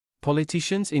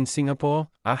Politicians in Singapore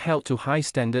are held to high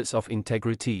standards of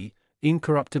integrity,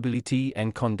 incorruptibility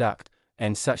and conduct,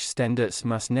 and such standards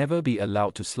must never be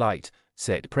allowed to slide,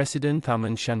 said President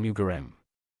Tharman Shanmugaratnam.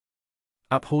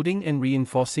 Upholding and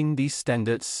reinforcing these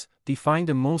standards define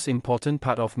the most important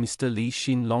part of Mr. Lee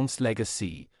Hsien Loong's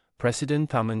legacy,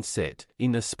 President Tharman said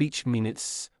in a speech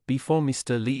minutes before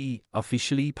Mr. Lee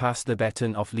officially passed the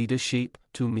baton of leadership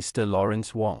to Mr.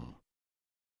 Lawrence Wong.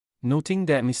 Noting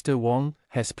that Mr. Wong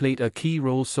has played a key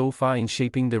role so far in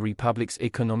shaping the Republic's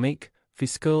economic,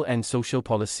 fiscal and social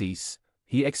policies,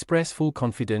 he expressed full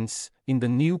confidence in the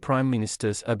new Prime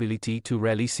Minister's ability to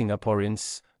rally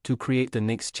Singaporeans to create the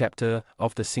next chapter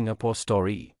of the Singapore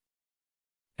story.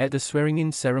 At the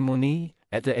swearing-in ceremony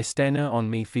at the Astana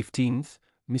on May 15,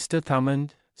 Mr.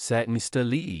 Tharman said Mr.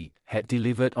 Lee had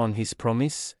delivered on his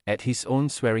promise at his own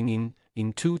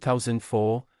swearing-in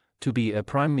 2004 to be a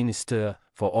Prime Minister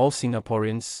for all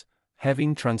Singaporeans,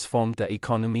 having transformed the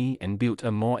economy and built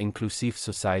a more inclusive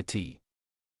society.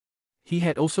 He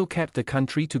had also kept the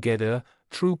country together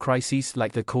through crises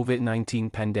like the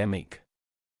COVID-19 pandemic.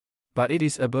 But it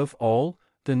is above all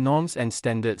the norms and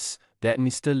standards that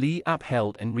Mr. Lee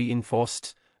upheld and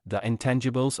reinforced, the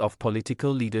intangibles of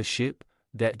political leadership,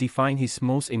 that define his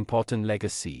most important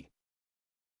legacy.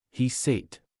 He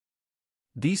said.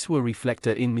 These were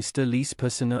reflected in Mr. Lee's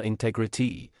personal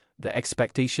integrity, the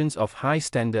expectations of high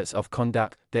standards of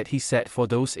conduct that he set for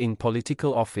those in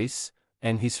political office,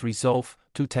 and his resolve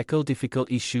to tackle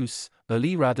difficult issues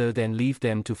early rather than leave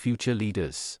them to future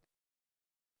leaders.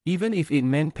 Even if it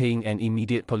meant paying an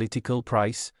immediate political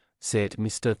price, said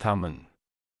Mr. Tharman.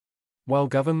 While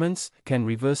governments can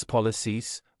reverse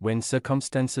policies when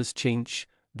circumstances change,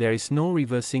 there is no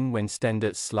reversing when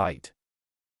standards slide.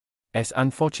 As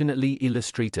unfortunately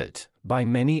illustrated by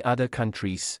many other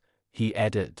countries, he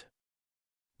added.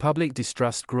 Public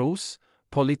distrust grows,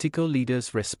 political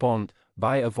leaders respond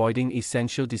by avoiding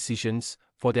essential decisions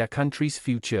for their country's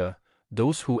future,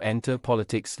 those who enter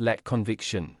politics lack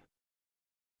conviction.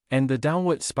 And the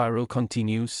downward spiral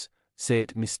continues,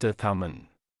 said Mr. Tharman.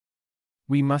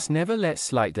 We must never let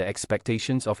slide the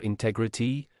expectations of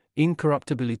integrity,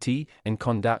 incorruptibility and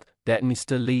conduct that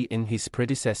Mr. Lee and his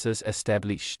predecessors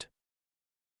established.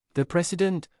 The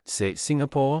President said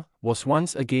Singapore was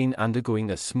once again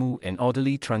undergoing a smooth and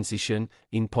orderly transition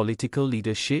in political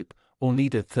leadership, only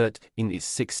the third in its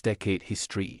six-decade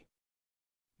history.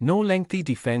 No lengthy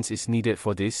defense is needed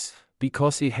for this,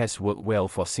 because it has worked well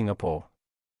for Singapore.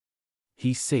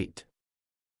 He said.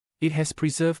 It has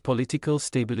preserved political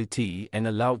stability and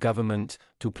allowed government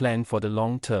to plan for the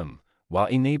long term, while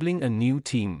enabling a new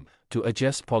team to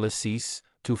adjust policies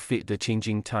to fit the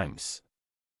changing times.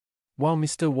 While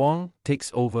Mr. Wong takes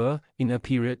over in a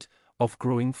period of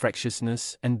growing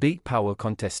fractiousness and big power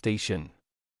contestation.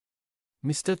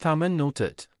 Mr. Tharman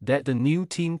noted that the new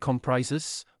team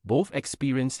comprises both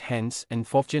experienced hands and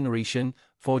fourth-generation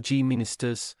 4G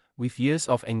ministers with years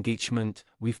of engagement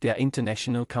with their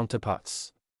international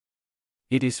counterparts.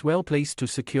 It is well placed to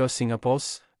secure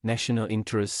Singapore's national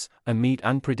interests amid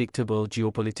unpredictable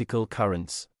geopolitical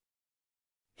currents.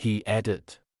 He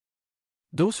added.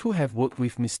 Those who have worked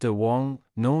with Mr. Wong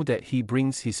know that he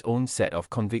brings his own set of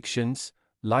convictions,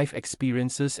 life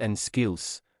experiences and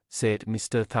skills, said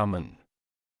Mr. Tharman.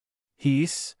 He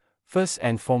is, first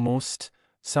and foremost,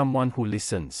 someone who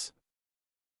listens.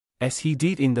 As he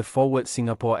did in the Forward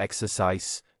Singapore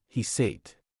exercise, he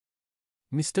said.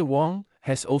 Mr. Wong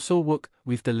has also worked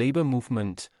with the labour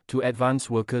movement to advance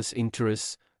workers'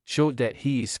 interests, showed that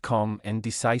he is calm and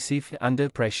decisive under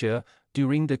pressure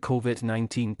during the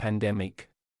COVID-19 pandemic,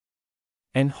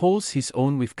 and holds his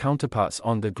own with counterparts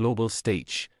on the global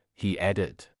stage, he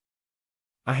added.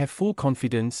 I have full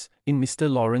confidence in Mr.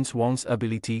 Lawrence Wong's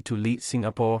ability to lead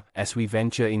Singapore as we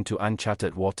venture into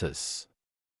uncharted waters.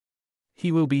 He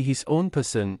will be his own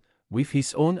person, with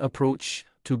his own approach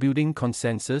to building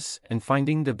consensus and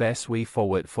finding the best way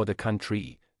forward for the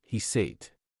country, he said.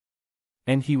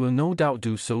 And he will no doubt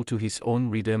do so to his own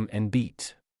rhythm and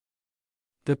beat.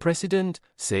 The President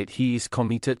said he is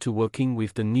committed to working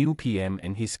with the new PM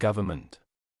and his government.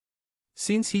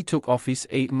 Since he took office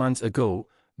 8 months ago,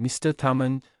 Mr.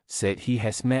 Tharman said he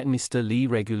has met Mr. Lee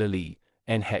regularly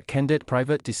and had candid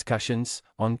private discussions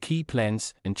on key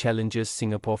plans and challenges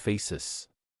Singapore faces.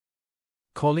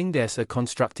 Calling theirs a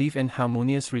constructive and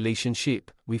harmonious relationship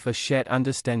with a shared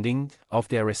understanding of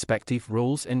their respective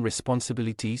roles and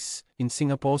responsibilities in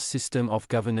Singapore's system of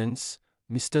governance,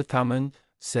 Mr. Tharman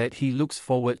said he looks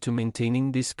forward to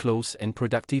maintaining this close and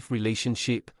productive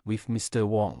relationship with Mr.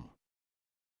 Wong.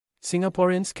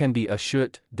 Singaporeans can be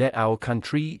assured that our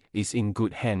country is in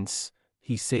good hands,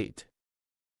 he said.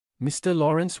 Mr.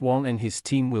 Lawrence Wong and his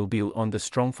team will build on the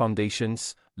strong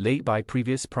foundations laid by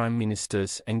previous prime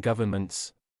ministers and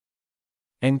governments,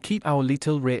 and keep our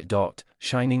little red dot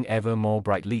shining ever more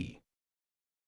brightly.